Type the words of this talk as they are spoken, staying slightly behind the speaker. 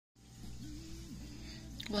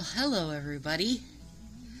Well, hello everybody.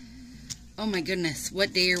 Oh my goodness,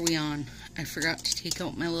 what day are we on? I forgot to take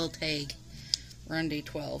out my little tag. We're on day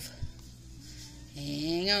 12.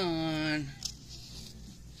 Hang on.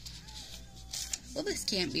 Well, this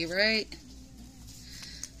can't be right. It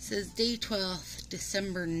says day 12,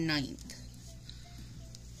 December 9th.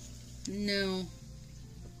 No.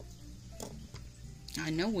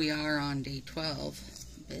 I know we are on day 12,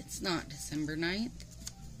 but it's not December 9th.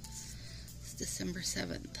 It's December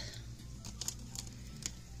 7th.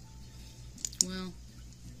 Well,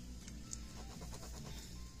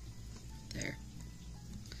 there.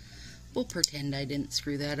 We'll pretend I didn't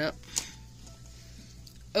screw that up.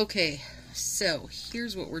 Okay, so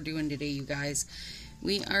here's what we're doing today, you guys.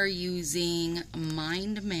 We are using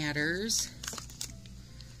Mind Matters,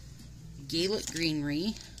 Gaelic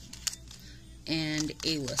Greenery, and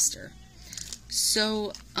A-Lister.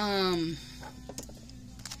 So,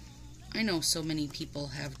 I know so many people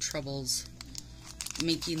have troubles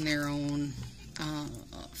making their own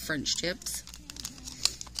French tips,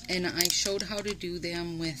 and I showed how to do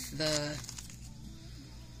them with the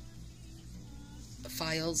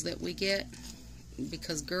files that we get,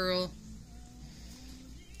 because girl,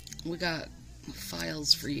 we got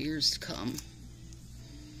files for years to come.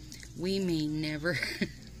 We may never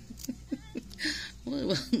we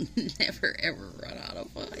will never ever run out of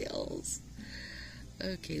files.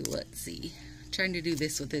 Okay, let's see. I'm trying to do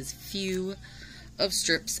this with as few of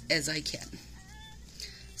strips as I can.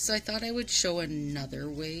 So I thought I would show another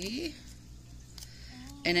way.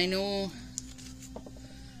 And I know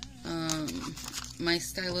my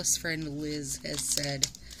stylist friend Liz has said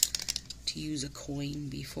to use a coin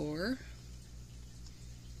before.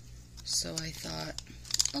 So I thought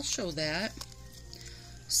I'll show that.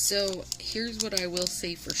 So here's what I will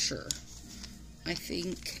say for sure. I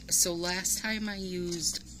think, so last time I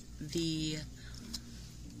used the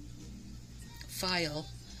file,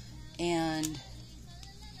 and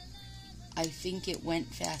I think it went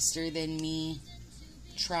faster than me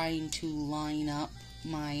trying to line up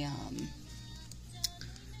my,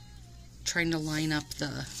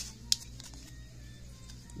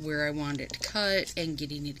 where I wanted it to cut and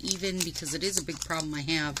getting it even, because it is a big problem I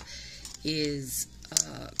have, is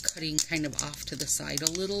cutting kind of off to the side a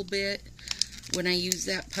little bit when I use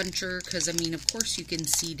that puncher, because I mean, of course you can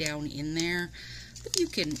see down in there, but you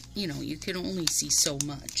can, you can only see so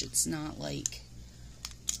much. It's not like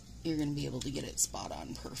you're going to be able to get it spot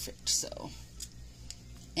on perfect. So,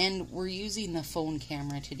 and we're using the phone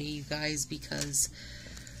camera today, you guys, because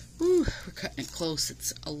we're cutting it close.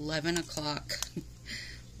 It's 11 o'clock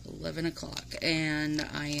 11 o'clock, and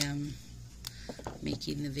I am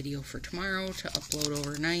making the video for tomorrow to upload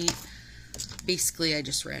overnight. Basically, I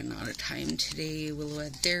just ran out of time today. Willow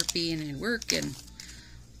had therapy and I had work, and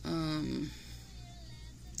how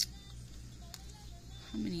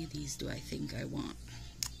many of these do I think I want?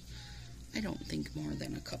 I don't think more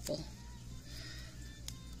than a couple.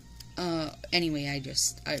 Anyway, I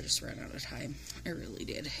just ran out of time. I really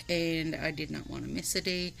did. And I did not want to miss a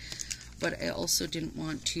day, but I also didn't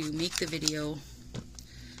want to make the video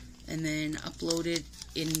and then upload it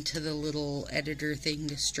into the little editor thing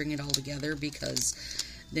to string it all together, because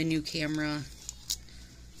the new camera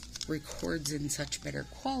records in such better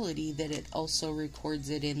quality that it also records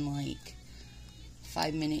it in like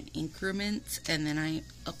 5-minute increments, and then I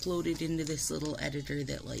upload it into this little editor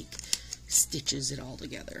that like stitches it all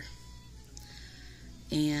together.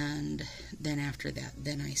 And then after that,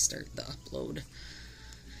 then I start the upload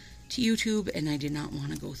to YouTube, and I did not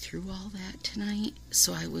want to go through all that tonight,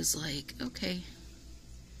 so I was like, okay,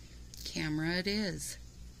 camera it is.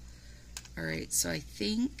 Alright, so I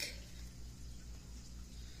think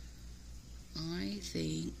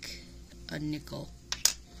a nickel.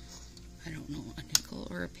 I don't know, a nickel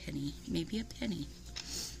or a penny. Maybe a penny.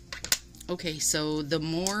 Okay, so the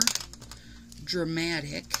more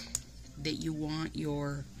dramatic that you want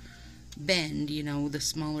your bend, the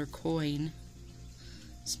smaller coin,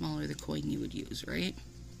 smaller the coin you would use, right?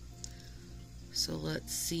 So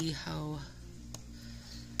let's see how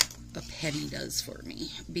a penny does for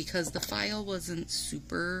me, because the file wasn't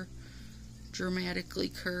super dramatically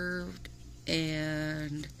curved,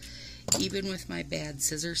 and even with my bad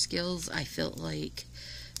scissor skills, I felt like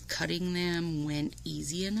cutting them went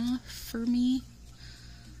easy enough for me.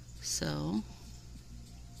 So,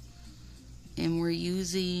 and we're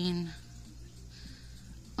using,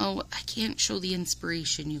 oh, I can't show the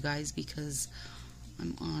inspiration, you guys, because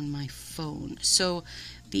I'm on my phone. So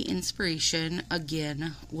the inspiration,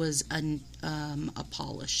 again, was a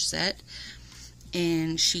polish set,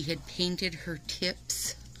 and she had painted her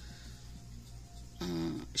tips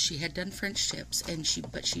she had done French tips, and she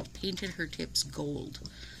painted her tips gold.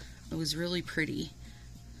 It was really pretty.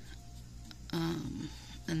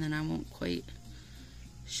 And then I won't quite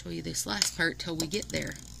show you this last part till we get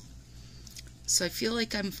there. So I feel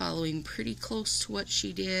like I'm following pretty close to what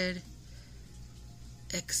she did,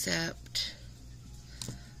 except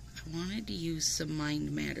I wanted to use some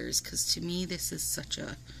Mind Matters, because to me this is such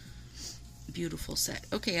a beautiful set.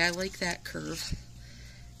 Okay, I like that curve.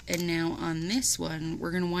 And now on this one,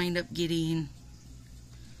 we're going to wind up getting,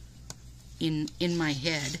 in my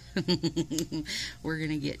head, we're going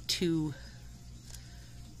to get two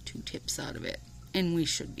tips out of it. And we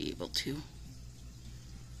should be able to.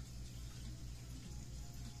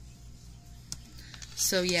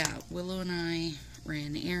 So yeah, Willow and I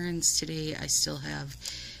ran errands today. I still have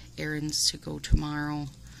errands to go tomorrow.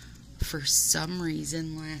 For some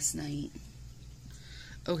reason last night,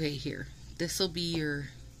 okay, here, this will be your,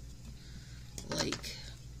 like,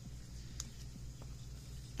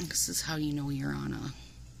 this is how you know you're on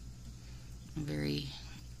a very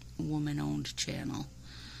woman-owned channel.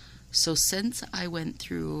 So since I went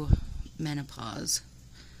through menopause,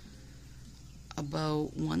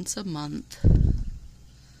 about once a month,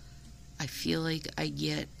 I feel like I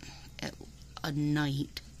get at a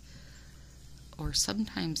night, or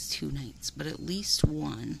sometimes 2 nights, but at least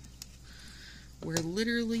one, where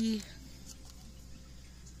literally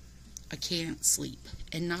I can't sleep.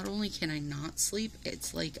 And not only can I not sleep,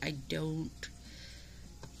 it's like I don't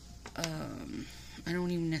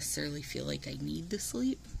even necessarily feel like I need to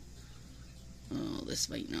sleep. Oh, this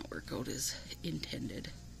might not work out as intended.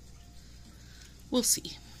 We'll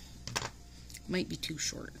see. Might be too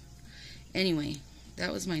short. Anyway,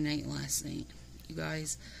 that was my night last night. You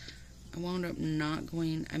guys, I wound up not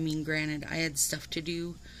going, I mean, granted, I had stuff to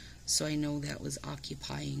do, so I know that was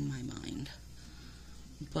occupying my mind.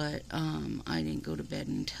 But, I didn't go to bed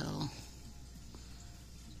until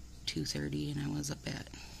 2:30, and I was up at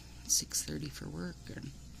 6:30 for work,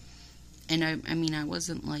 and I mean, I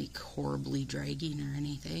wasn't, like, horribly dragging or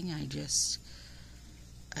anything. I just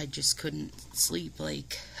couldn't sleep.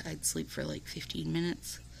 Like, I'd sleep for, like, 15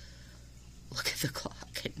 minutes, look at the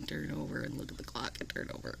clock and turn over, and look at the clock and turn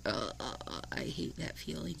over. I hate that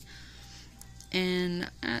feeling. And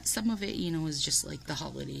some of it, you know, is just, like, the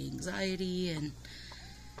holiday anxiety, and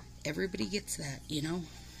everybody gets that, you know?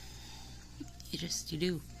 You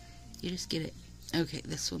do. You just get it. Okay,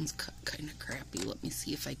 this one's cut kind of crappy. Let me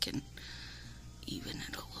see if I can even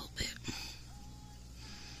it a little bit.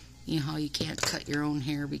 You know how you can't cut your own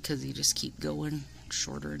hair because you just keep going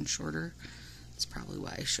shorter and shorter? That's probably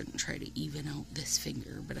why I shouldn't try to even out this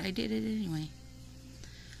finger, but I did it anyway.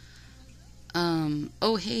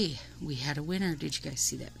 Oh hey, we had a winner. Did you guys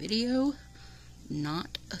see that video?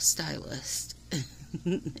 Not a Stylist.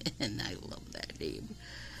 And I love that name,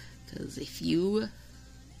 because if you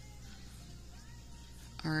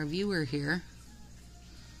are a viewer here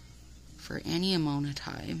for any amount of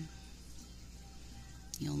time,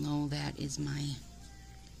 you'll know that is my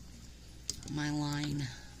line,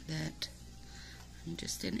 that I'm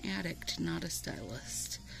just an addict, not a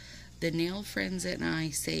stylist. The nail friends and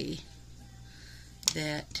I say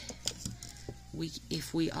that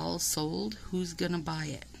if we all sold, who's gonna buy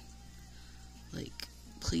it? Like,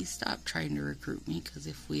 please stop trying to recruit me, because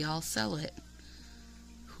if we all sell it,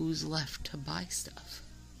 who's left to buy stuff?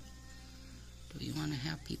 Do you want to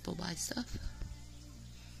have people buy stuff?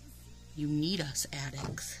 You need us,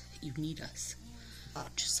 addicts. You need us.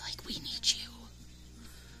 Just like we need you.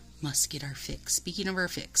 Must get our fix. Speaking of our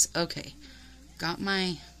fix, okay. Got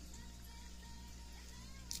my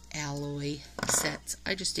alloy sets.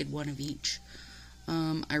 I just did one of each.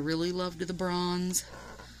 I really loved the bronze,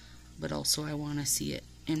 but also I want to see it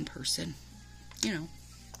in person. You know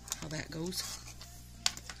how that goes.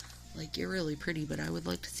 Like, you're really pretty, but I would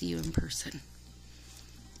like to see you in person.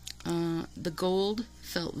 The gold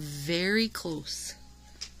felt very close,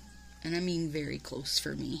 and I mean very close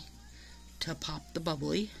for me, to pop the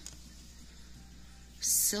bubbly.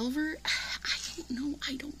 Silver, I don't know.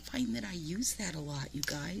 I don't find that I use that a lot, you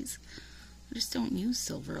guys. I just don't use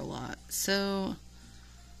silver a lot. So,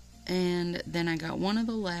 and then I got one of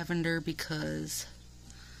the lavender because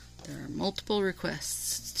there are multiple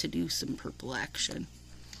requests to do some purple action.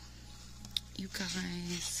 You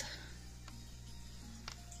guys,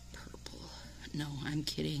 purple. No, I'm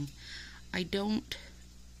kidding. I don't.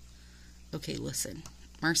 Okay, listen.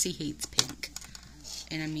 Marcy hates pink.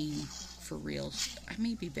 And I mean, for real, I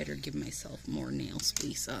may be better give myself more nail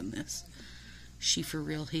splice on this. She for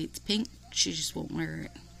real hates pink. She just won't wear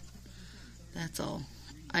it. That's all.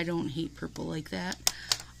 I don't hate purple like that.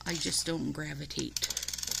 I just don't gravitate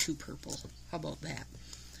too purple. How about that?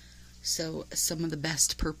 So some of the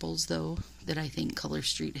best purples, though, that I think Color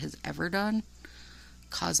Street has ever done,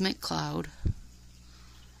 Cosmic Cloud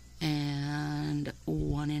and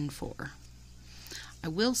 1 in 4. I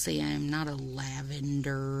will say I am not a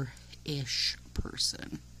lavender-ish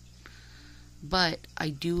person, but I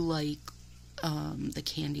do like the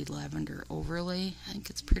Candied Lavender Overlay. I think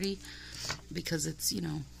it's pretty because it's, you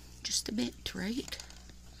know, just a bit, right?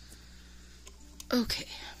 Okay,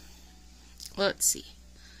 let's see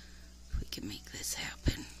if we can make this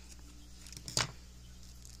happen.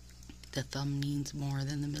 The thumb needs more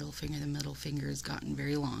than the middle finger. The middle finger has gotten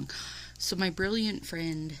very long. So my brilliant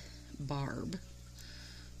friend Barb,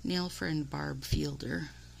 nail friend Barb Fielder,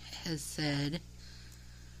 has said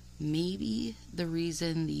maybe the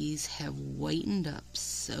reason these have whitened up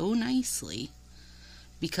so nicely,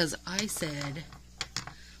 because I said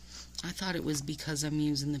I thought it was because I'm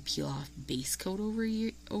using the peel off base coat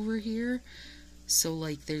over here. So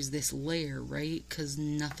like there's this layer, right? Because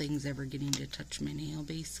nothing's ever getting to touch my nail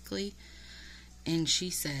basically. And she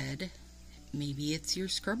said maybe it's your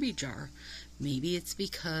scrubby jar. Maybe it's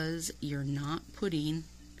because you're not putting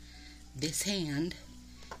this hand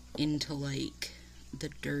into like the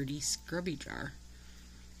dirty scrubby jar.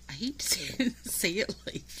 I hate to say it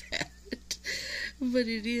like that, but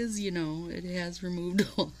it is, you know, it has removed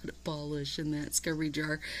a lot of polish in that scrubby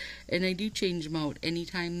jar, and I do change them out.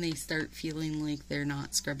 Anytime they start feeling like they're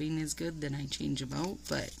not scrubbing as good, then I change them out,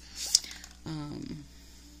 but,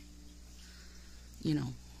 you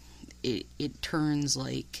know, it turns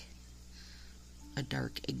like a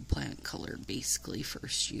dark eggplant color, basically,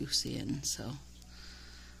 first use in, so,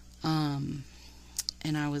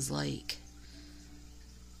 and I was like,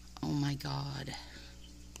 oh my God,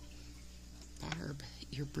 Barb,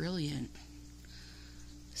 you're brilliant.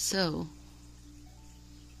 So,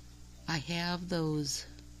 I have those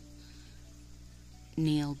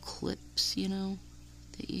nail clips, you know,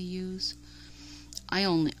 that you use. I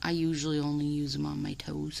usually only use them on my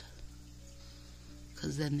toes,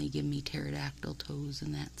 because then they give me pterodactyl toes,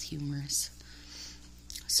 and that's humorous.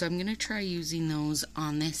 So I'm going to try using those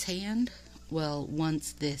on this hand. Well,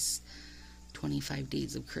 once this 25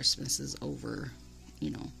 Days of Christmas is over,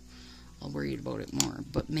 you know, I'll worry about it more.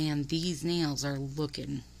 But man, these nails are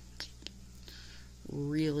looking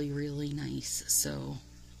really, really nice. So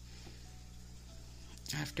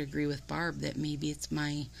I have to agree with Barb that maybe it's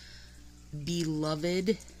my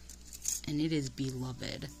beloved, and it is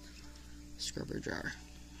beloved, scrubber jar.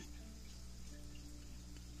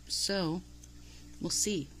 So we'll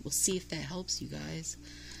see. We'll see if that helps you guys,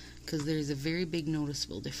 because there's a very big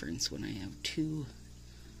noticeable difference when I have two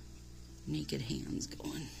naked hands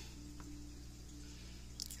going.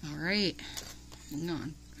 Alright, hang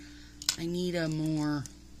on. I need a more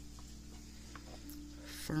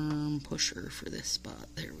firm pusher for this spot.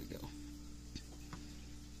 There we go.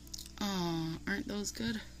 Oh, aren't those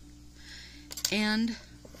good? And,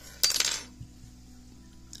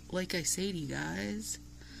 like I say to you guys,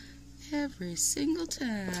 every single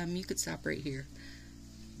time, you could stop right here.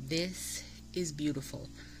 This is beautiful.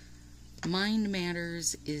 Mind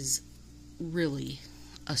Matters is really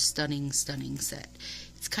a stunning, stunning set.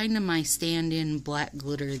 It's kind of my stand-in black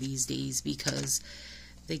glitter these days because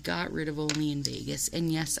they got rid of only in Vegas.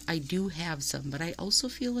 And yes, I do have some, but I also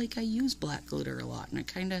feel like I use black glitter a lot, and I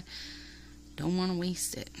kind of don't want to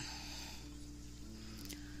waste it.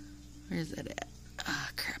 Where's that at? Ah,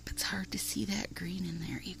 crap, it's hard to see that green in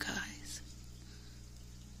there, you guys.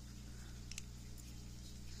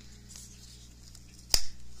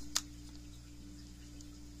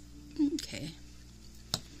 Okay.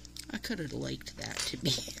 I could have liked that to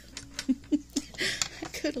be I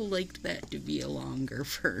could have liked that to be a longer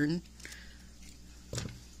fern.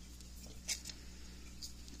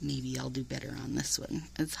 Maybe I'll do better on this one.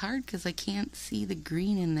 It's hard because I can't see the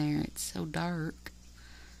green in there. It's so dark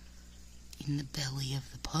in the belly of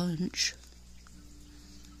the punch.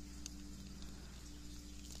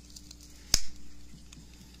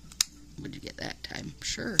 What'd you get that time?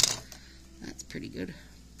 Sure. That's pretty good.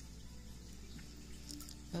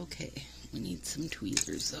 Okay, we need some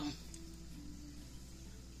tweezers though.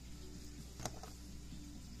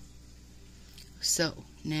 So,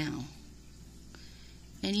 now,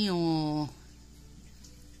 any old,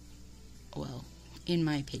 well, in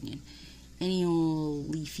my opinion, any old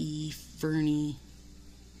leafy, ferny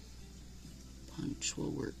punch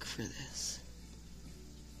will work for this.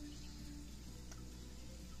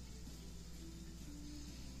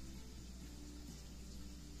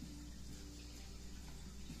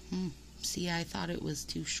 See, I thought it was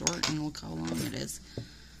too short, and look how long it is.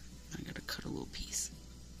 I gotta cut a little piece.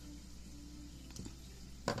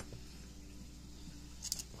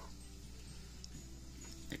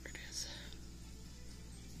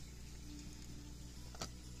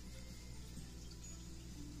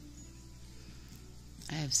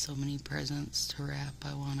 have so many presents to wrap.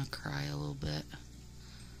 I want to cry a little bit.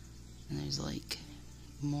 And there's like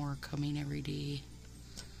more coming every day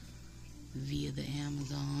via the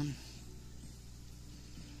Amazon.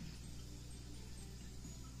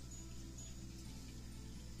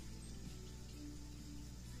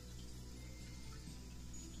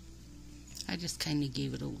 I just kind of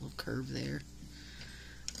gave it a little curve there.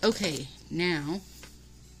 Okay, now,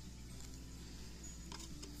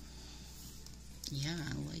 yeah,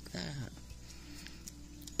 I like that.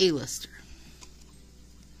 A-lister.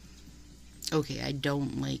 Okay, I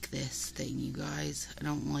don't like this thing, you guys. I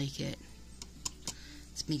don't like it.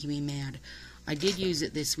 It's making me mad. I did use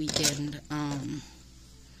it this weekend.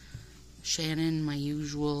 Shannon, my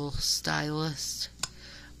usual stylist,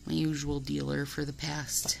 my usual dealer for the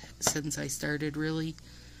past, since I started, really.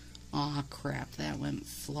 Aw, crap, that went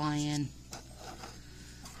flying.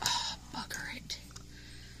 Oh, bugger it.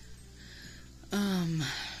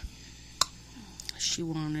 She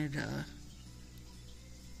wanted a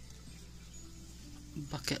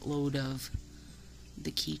bucket load of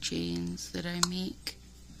the keychains that I make.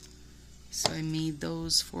 So I made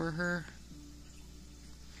those for her.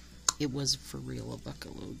 It was for real a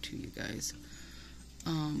bucket load too, you guys.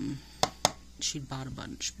 She'd bought a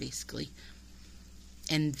bunch, basically.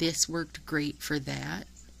 And this worked great for that,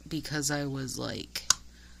 because I was like,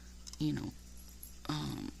 you know,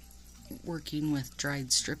 working with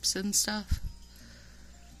dried strips and stuff.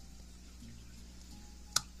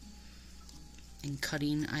 And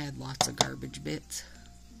cutting, I had lots of garbage bits.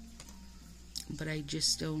 But I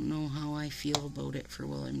just don't know how I feel about it for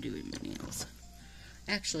while I'm doing my nails.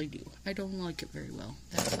 Actually do. I don't like it very well.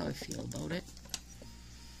 That's how I feel about it.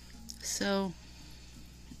 So,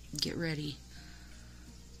 get ready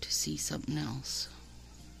to see something else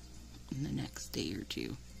in the next day or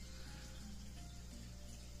two.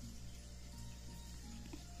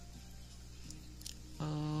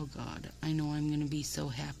 Oh God, I know I'm going to be so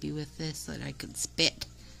happy with this that I could spit.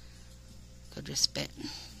 Could just spit.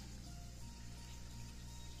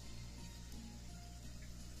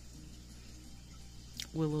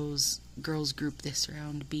 Willow's girls group this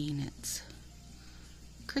round, being it's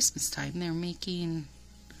Christmas time, they're making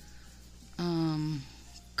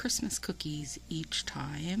Christmas cookies each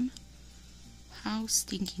time. How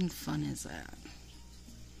stinking fun is that?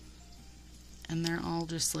 And they're all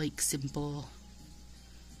just like simple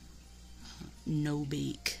no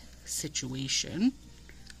bake situation,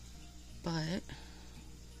 but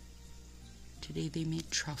today they made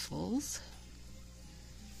truffles,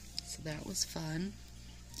 so that was fun.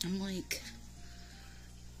 I'm like,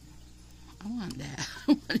 I want that.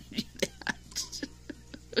 I want to do that.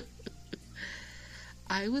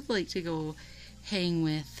 I would like to go hang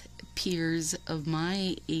with peers of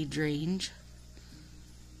my age range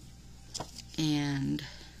and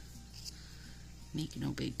make no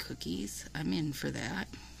big cookies. I'm in for that.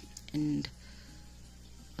 And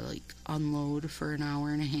like unload for an hour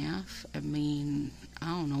and a half. I mean, I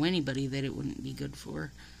don't know anybody that it wouldn't be good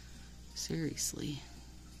for. Seriously.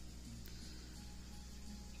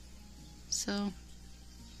 So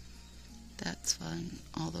that's fun.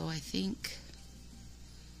 Although I think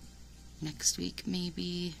next week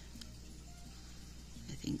maybe,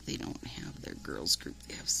 I think they don't have their girls group.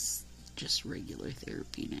 They have just regular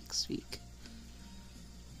therapy next week.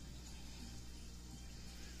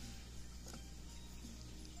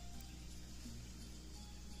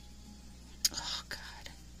 Oh God.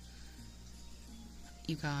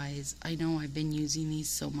 You guys, I know I've been using these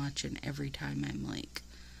so much, and every time I'm like,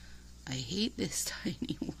 I hate this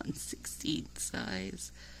tiny 1/16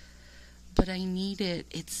 size, but I need it.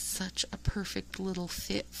 It's such a perfect little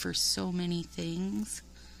fit for so many things.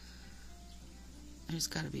 There's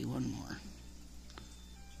got to be one more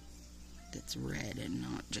that's red and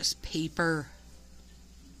not just paper.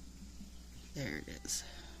 There it is.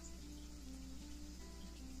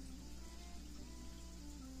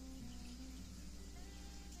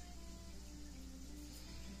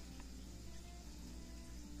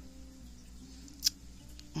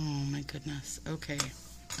 Oh my goodness. Okay.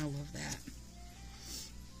 I love that.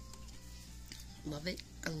 Love it.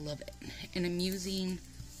 I love it. And I'm using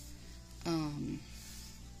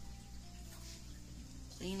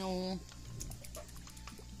plain old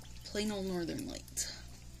Northern Lights.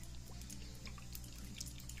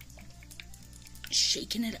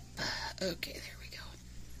 Shaking it up. Okay, there we go.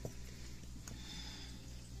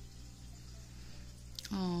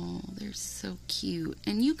 Oh, they're so cute.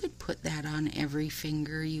 And you could put that on every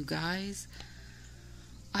finger, you guys.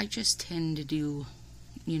 I just tend to do,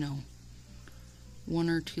 you know, one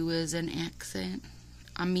or two as an accent.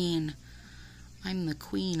 I mean, I'm the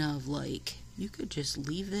queen of, like, you could just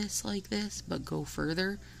leave this like this, but go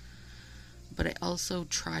further. But I also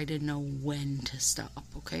try to know when to stop,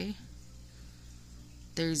 okay?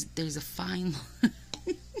 There's a fine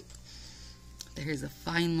there's a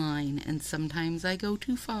fine line, and sometimes I go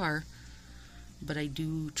too far, but I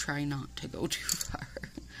do try not to go too far.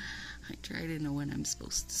 I try to know when I'm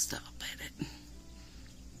supposed to stop at it.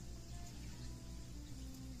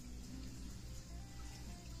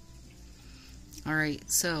 Alright,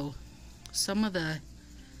 so some of the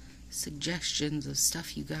suggestions of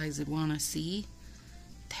stuff you guys would want to see,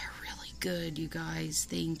 they're really good, you guys.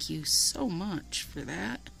 Thank you so much for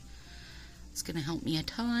that. It's going to help me a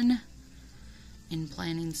ton in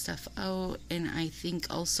planning stuff out, and I think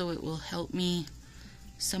also it will help me.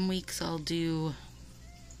 Some weeks I'll do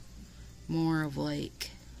more of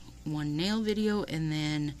like one nail video and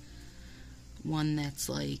then one that's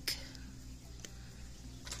like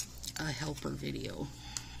a helper video,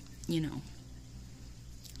 you know.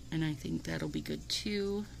 And I think that'll be good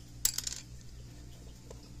too.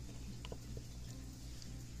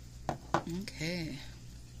 Okay.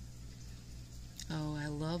 Oh, I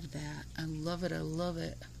love that. I love it. I love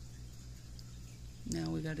it. Now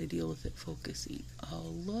we got to deal with it focusing.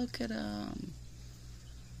 Oh, look at them.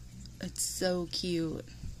 It's so cute.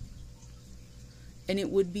 And it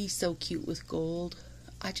would be so cute with gold.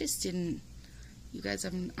 I just didn't, you guys,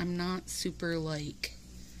 I'm not super like,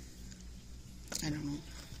 I don't know.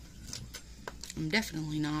 I'm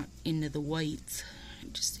definitely not into the whites. I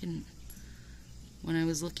just didn't, when I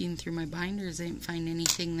was looking through my binders, I didn't find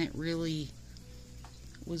anything that really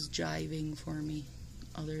was jiving for me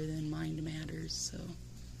other than Mind Matters. So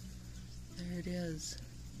there it is.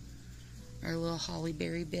 Our little holly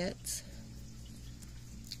berry bits.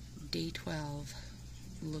 Day 12.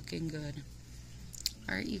 Looking good.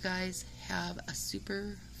 Alright, you guys, have a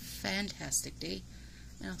super fantastic day,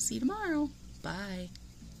 and I'll see you tomorrow. Bye.